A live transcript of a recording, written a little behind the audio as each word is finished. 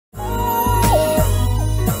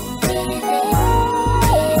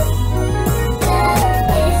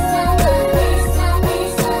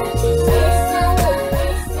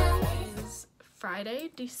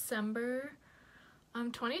December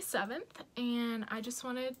 27th, and I just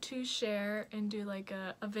wanted to share and do like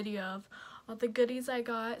a video of all the goodies I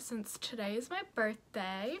got since today is my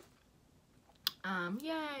birthday.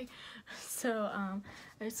 Yay! So I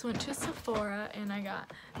just went to Sephora and I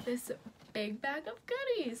got this big bag of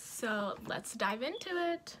goodies, so let's dive into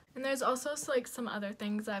it. And there's also like some other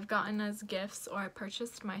things I've gotten as gifts or I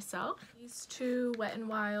purchased myself. These two Wet n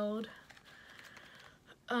Wild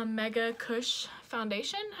Mega Kush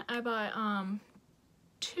foundation. I bought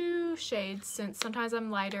 2 shades since sometimes I'm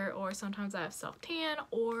lighter or sometimes I have self-tan,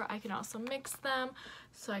 or I can also mix them.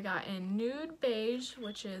 So I got in nude beige,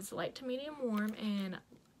 which is light to medium warm, and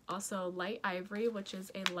also light ivory, which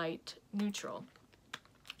is a light neutral.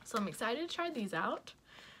 So I'm excited to try these out.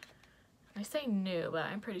 I say new, but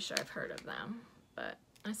I'm pretty sure I've heard of them. But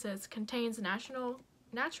it says contains natural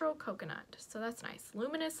coconut, so that's nice.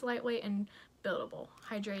 Luminous, lightweight, and buildable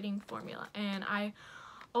hydrating formula. And I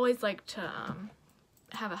always like to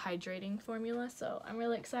have a hydrating formula, so I'm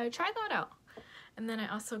really excited to try that out. And then I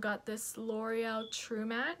also got this L'Oreal True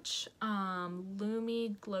Match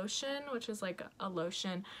Lumi Glotion, which is like a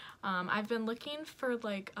lotion. I've been looking for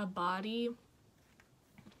like a body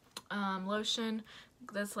lotion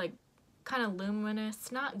that's like kind of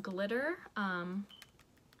luminous, not glitter. I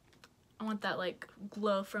want that like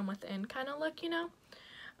glow from within kind of look, you know,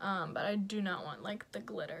 but I do not want like the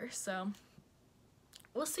glitter, so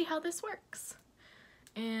we'll see how this works.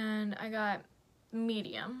 And I got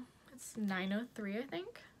medium. It's 903, I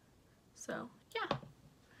think. So yeah.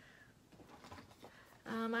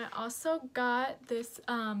 I also got this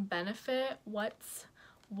Benefit What's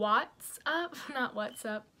Up, not What's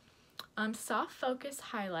Up, soft focus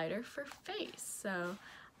highlighter for face. So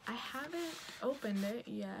I haven't opened it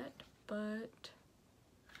yet, but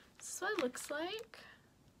this is what it looks like.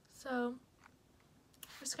 So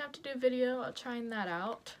I'm just gonna have to do a video of trying that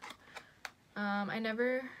out.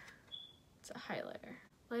 It's a highlighter.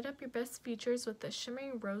 Light up your best features with the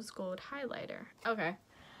shimmering rose gold highlighter. Okay,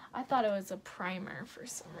 I thought it was a primer for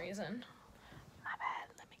some reason. My bad,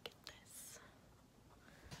 let me get this.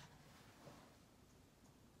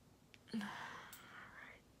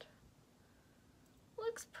 Alright.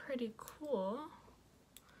 Looks pretty cool.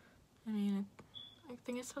 I mean, I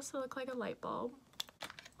think it's supposed to look like a light bulb.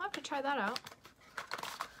 I'll have to try that out.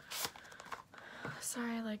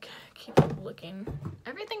 Sorry, I like keep looking.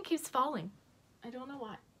 Everything keeps falling. I don't know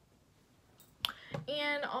why.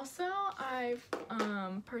 And also I've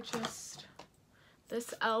purchased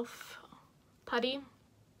this e.l.f. putty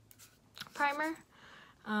primer.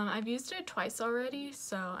 I've used it twice already,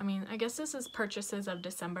 so I mean, I guess this is purchases of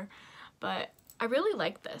December, but I really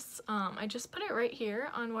like this. I just put it right here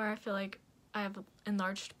on where I feel like I have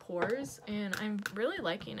enlarged pores, and I'm really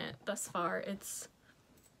liking it thus far. It's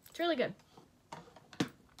really good.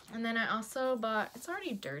 And then I also bought, it's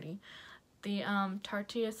already dirty, the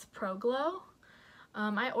Tarteus Pro Glow.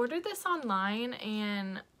 I ordered this online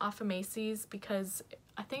and off of Macy's because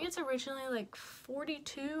I think it's originally like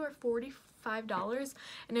 $42 or $45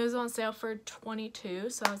 and it was on sale for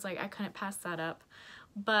 $22, so I was like, I couldn't pass that up.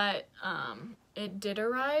 But it did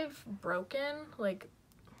arrive broken. Like,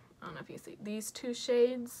 I don't know if you see, these 2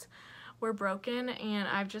 shades were broken, and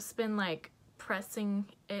I've just been like pressing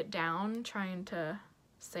it down trying to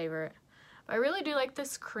savor it. But I really do like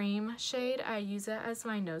this cream shade. I use it as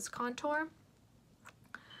my nose contour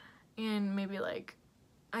and maybe like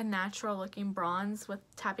a natural looking bronze with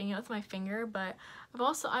tapping it with my finger. But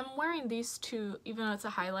I'm wearing these 2, even though it's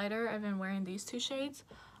a highlighter, I've been wearing these 2 shades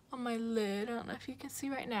on my lid. I don't know if you can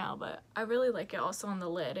see right now, but I really like it also on the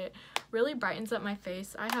lid. It really brightens up my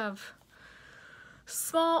face. I have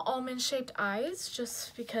small almond shaped eyes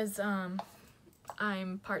just because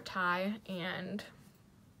I'm part Thai and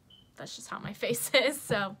that's just how my face is,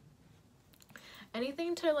 so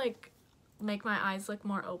anything to like make my eyes look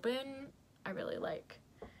more open I really like.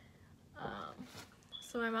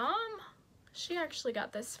 So my mom, she actually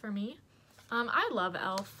got this for me. I love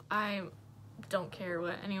e.l.f. I don't care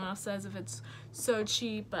what anyone else says if it's so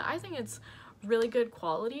cheap, but I think it's really good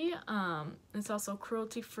quality. It's also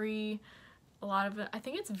cruelty free. A lot of it, I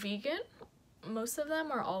think it's vegan. Most of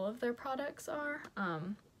them or all of their products are.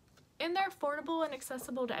 And they're affordable and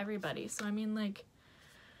accessible to everybody. So I mean, like,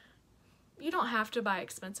 you don't have to buy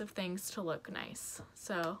expensive things to look nice.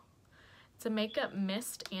 So it's a makeup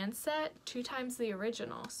mist and set, 2 times the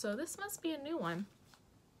original. So this must be a new one.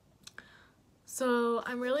 So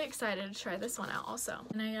I'm really excited to try this one out also.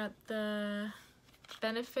 And I got the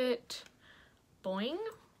Benefit Boing,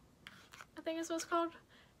 I think is what it's called.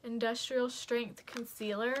 Industrial Strength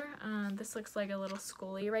Concealer. This looks like a little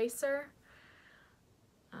school eraser.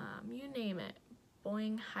 You name it.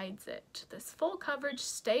 Boing hides it. This full coverage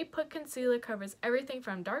Stay Put concealer covers everything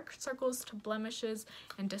from dark circles to blemishes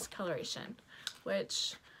and discoloration,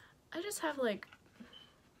 which I just have like,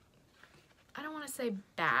 I don't want to say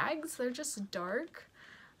bags, they're just dark.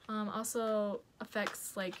 Also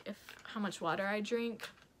affects like how much water I drink.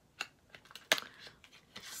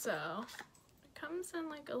 So it comes in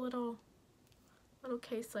like a little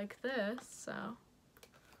case like this, so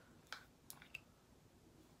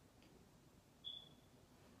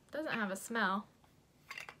doesn't have a smell.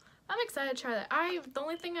 I'm excited to try that. The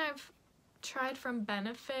only thing I've tried from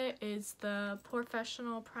Benefit is the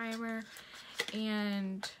Professional Primer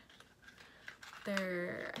and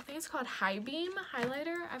their, I think it's called High Beam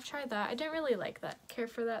highlighter. I've tried that. I didn't really care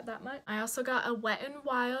for that much. I also got a Wet n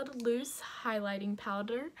Wild loose highlighting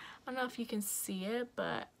powder. I don't know if you can see it,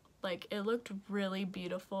 but like it looked really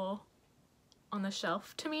beautiful on the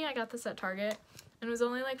shelf to me. I got this at Target and it was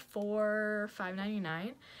only like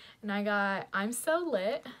 $5.99. And I got I'm So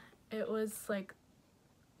Lit. It was like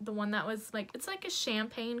the one that was like, it's like a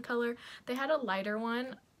champagne color. They had a lighter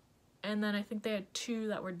one, and then I think they had 2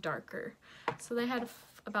 that were darker. So they had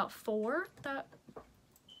about 4 that,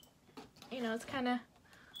 you know, it's kind of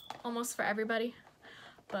almost for everybody.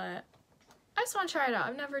 But I just want to try it out.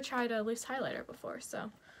 I've never tried a loose highlighter before,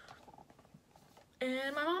 so.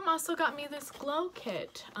 And my mom also got me this glow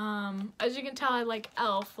kit. As you can tell, I like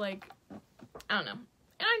e.l.f. Like, I don't know.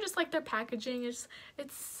 And I just like their packaging. It's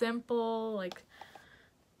simple, like,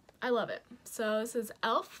 I love it. So this is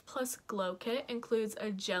e.l.f. plus glow kit. Includes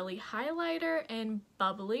a jelly highlighter and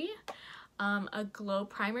bubbly, a glow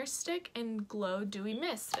primer stick, and glow dewy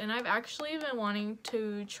mist. And I've actually been wanting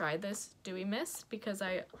to try this dewy mist because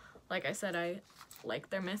like I said, I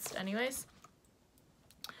like their mist anyways.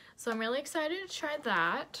 So I'm really excited to try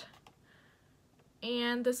that.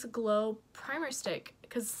 And this glow primer stick,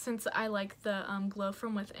 because since I like the glow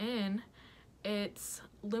from within, it's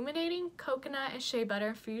illuminating coconut and shea butter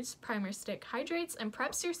infused primer stick, hydrates and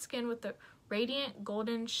preps your skin with the radiant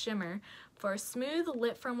golden shimmer for a smooth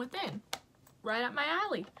lit from within. Right up my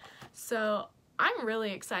alley. So I'm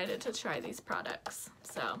really excited to try these products.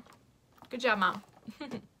 So good job, Mom.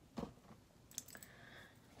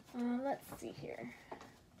 Let's see here.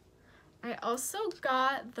 I also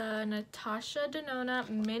got the Natasha Denona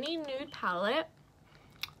Mini Nude Palette.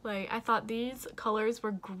 Like, I thought these colors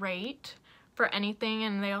were great for anything,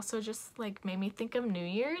 and they also just like made me think of New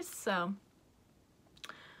Year's, so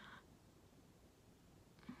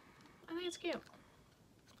I think it's cute.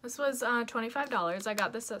 This was $25. I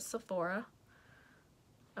got this at Sephora.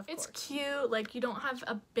 It's cute, like you don't have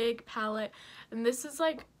a big palette, and this is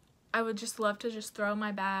like, I would just love to just throw in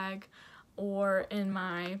my bag or in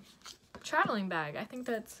my traveling bag. I think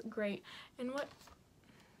that's great. And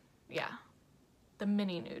the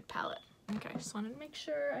Mini Nude palette. Okay, just wanted to make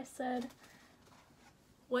sure I said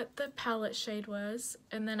what the palette shade was.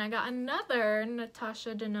 And then I got another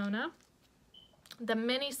Natasha Denona, the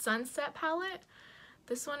Mini Sunset palette.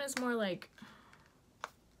 This one is more like,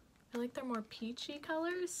 I like they're more peachy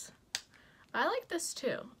colors. I like this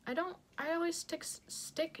too. I always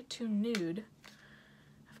stick to nude.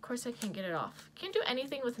 Of course I can't get it off. Can't do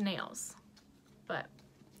anything with nails, but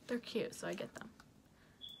they're cute, so I get them.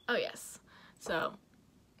 Oh yes, so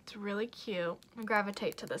it's really cute. I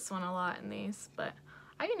gravitate to this one a lot in these, but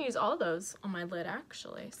I can use all those on my lid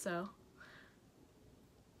actually, so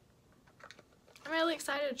I'm really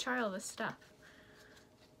excited to try all this stuff.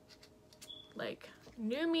 Like,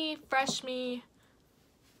 new me, fresh me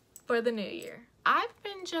for the new year. I've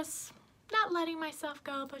been just not letting myself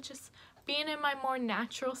go, but just being in my more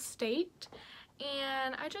natural state,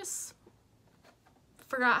 and I just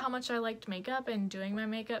forgot how much I liked makeup and doing my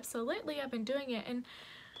makeup, so lately I've been doing it, and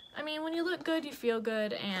I mean, when you look good, you feel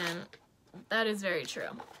good, and that is very true.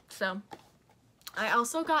 So I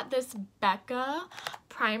also got this Becca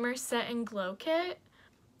primer set and glow kit.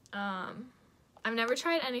 I've never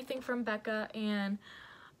tried anything from Becca, and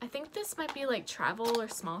I think this might be like travel or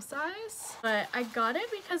small size, but I got it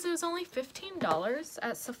because it was only $15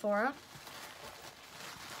 at Sephora.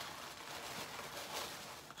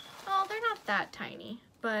 Oh, they're not that tiny,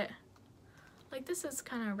 but like this is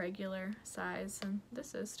kind of regular size, and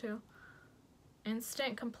this is too.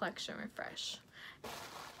 Instant Complexion Refresh.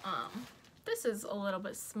 This is a little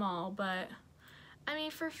bit small, but I mean,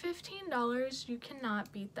 for $15, you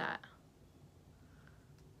cannot beat that.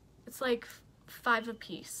 It's like 5 a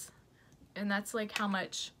piece, and that's like how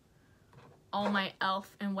much all my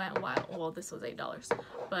e.l.f. and Wet n Wild, well, this was $8,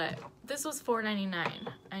 but this was $4.99.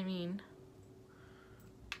 I mean,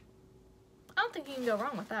 I don't think you can go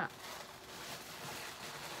wrong with that.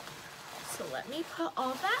 So let me put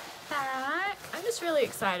all that back. I'm just really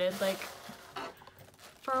excited. Like,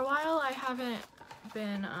 for a while I haven't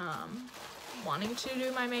been wanting to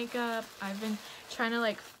do my makeup. I've been trying to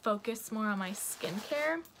like focus more on my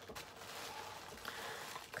skincare,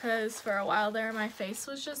 because for a while there my face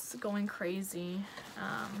was just going crazy.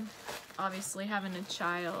 Obviously having a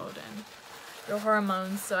child and the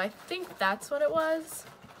hormones, so I think that's what it was.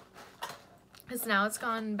 Because now it's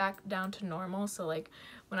gone back down to normal, so like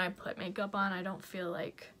when I put makeup on I don't feel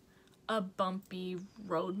like a bumpy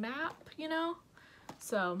road map, you know?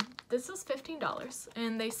 So this was $15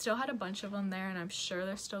 and they still had a bunch of them there, and I'm sure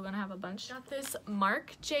they're still gonna have a bunch. Got this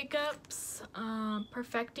Marc Jacobs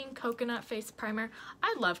Perfecting Coconut Face Primer.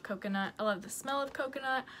 I love coconut. I love the smell of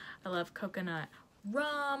coconut. I love coconut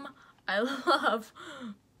rum. I love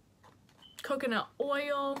coconut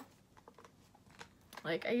oil.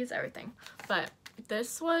 Like, I use everything. But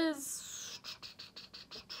this was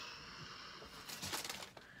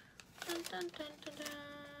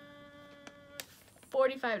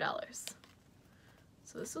 $45.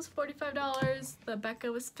 So this was $45. The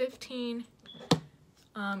Becca was $15.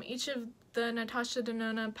 Each of the Natasha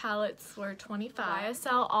Denona palettes were $25.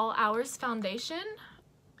 YSL All Hours Foundation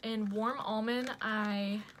in Warm Almond.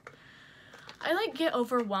 I like get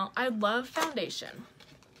overwhelmed. I love foundation,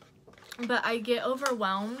 but I get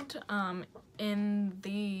overwhelmed in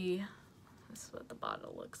the, this is what the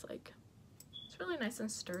bottle looks like. It's really nice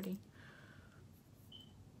and sturdy.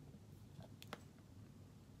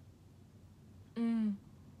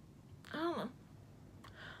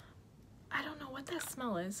 I don't know what that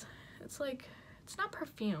smell is. It's like, it's not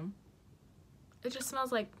perfume. It just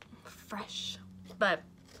smells like fresh. But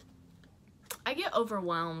I get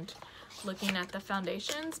overwhelmed looking at the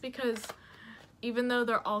foundations, because even though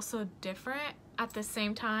they're all so different, at the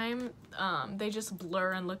same time, they just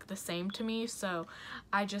blur and look the same to me. So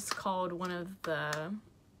I just called one of the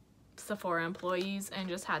Sephora employees and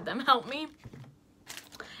just had them help me.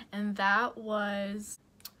 And that was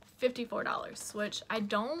 $54, which I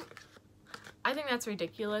think that's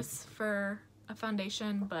ridiculous for a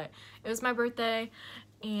foundation, but it was my birthday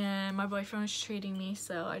and my boyfriend was treating me,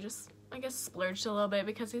 so I guess splurged a little bit,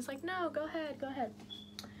 because he's like, no, go ahead, go ahead.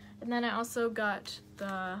 And then I also got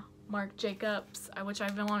the Marc Jacobs, which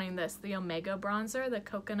I've been wanting this, the Omega bronzer, the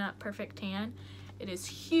Coconut Perfect Tan. It is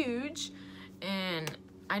huge, and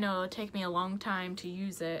I know it'll take me a long time to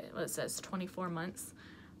use it. Well, it says 24 months.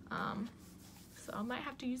 So I might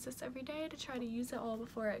have to use this every day to try to use it all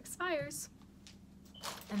before it expires.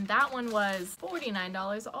 And that one was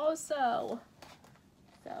 $49 also.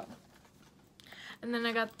 So, and then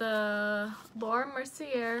I got the Laura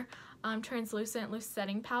Mercier translucent loose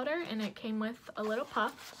setting powder, and it came with a little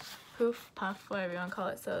puff, whatever you want to call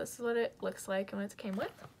it. So this is what it looks like and what it came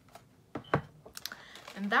with.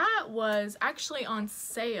 And that was actually on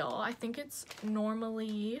sale. I think it's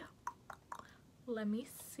normally, let me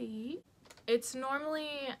see. It's normally,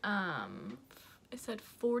 it said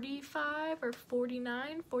 45 or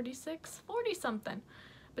 49, 46, 40 something.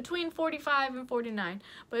 Between 45 and 49.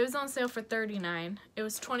 But it was on sale for $39. It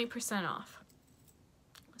was 20% off.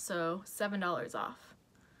 So $7 off.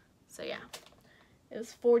 So yeah. It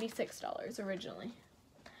was $46 originally.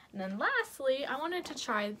 And then lastly, I wanted to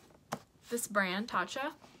try this brand,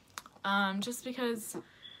 Tatcha. Just because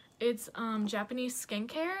it's Japanese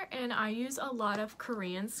skincare, and I use a lot of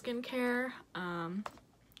Korean skincare.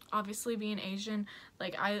 Obviously being Asian,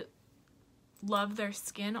 like, I love their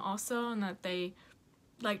skin also, and that they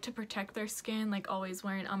like to protect their skin, like always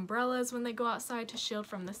wearing umbrellas when they go outside to shield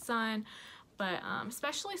from the sun. But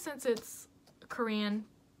especially since it's Korean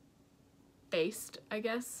based, I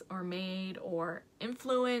guess, or made or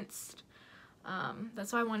influenced,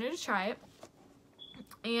 that's why I wanted to try it.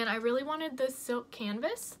 And I really wanted this silk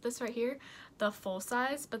canvas, this right here, the full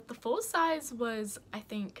size, but the full size was, I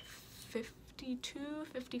think,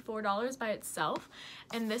 $54 by itself,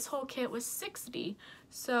 and this whole kit was $60.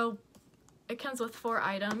 So it comes with 4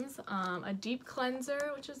 items, a deep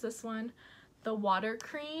cleanser, which is this one, the water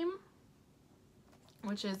cream,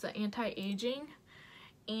 which is anti-aging,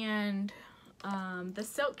 and the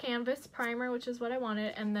silk canvas primer, which is what I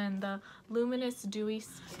wanted, and then the luminous dewy.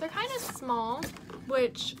 They're kind of small,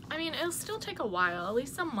 which, I mean, it'll still take a while, at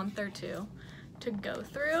least a month or two to go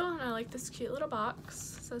through. And I like this cute little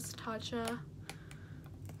box. It says Tatcha.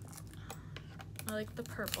 I like the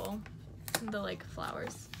purple and the like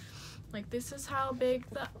flowers. Like, this is how big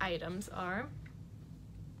the items are.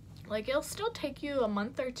 Like, it'll still take you a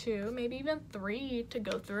month or 2, maybe even 3 to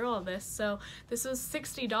go through all this. So this was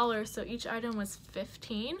 $60, so each item was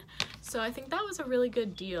 $15. So I think that was a really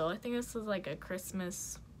good deal. I think this was like a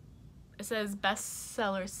Christmas, it says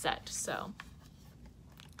bestseller set, so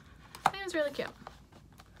I think it was really cute.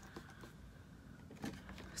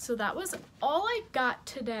 So that was all I got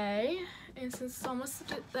today, and since it's almost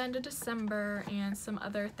the end of December, and some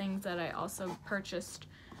other things that I also purchased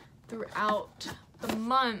throughout the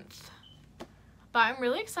month. But I'm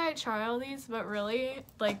really excited to try all these, but really,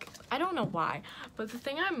 like, I don't know why, but the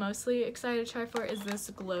thing I'm mostly excited to try for is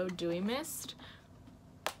this Glow Dewy Mist.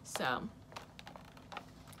 So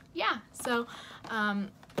yeah, so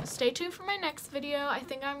stay tuned for my next video. I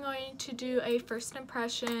think I'm going to do a first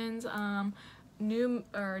impressions,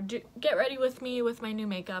 get ready with me with my new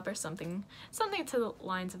makeup or something to the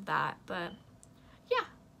lines of that. But yeah,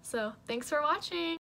 so thanks for watching.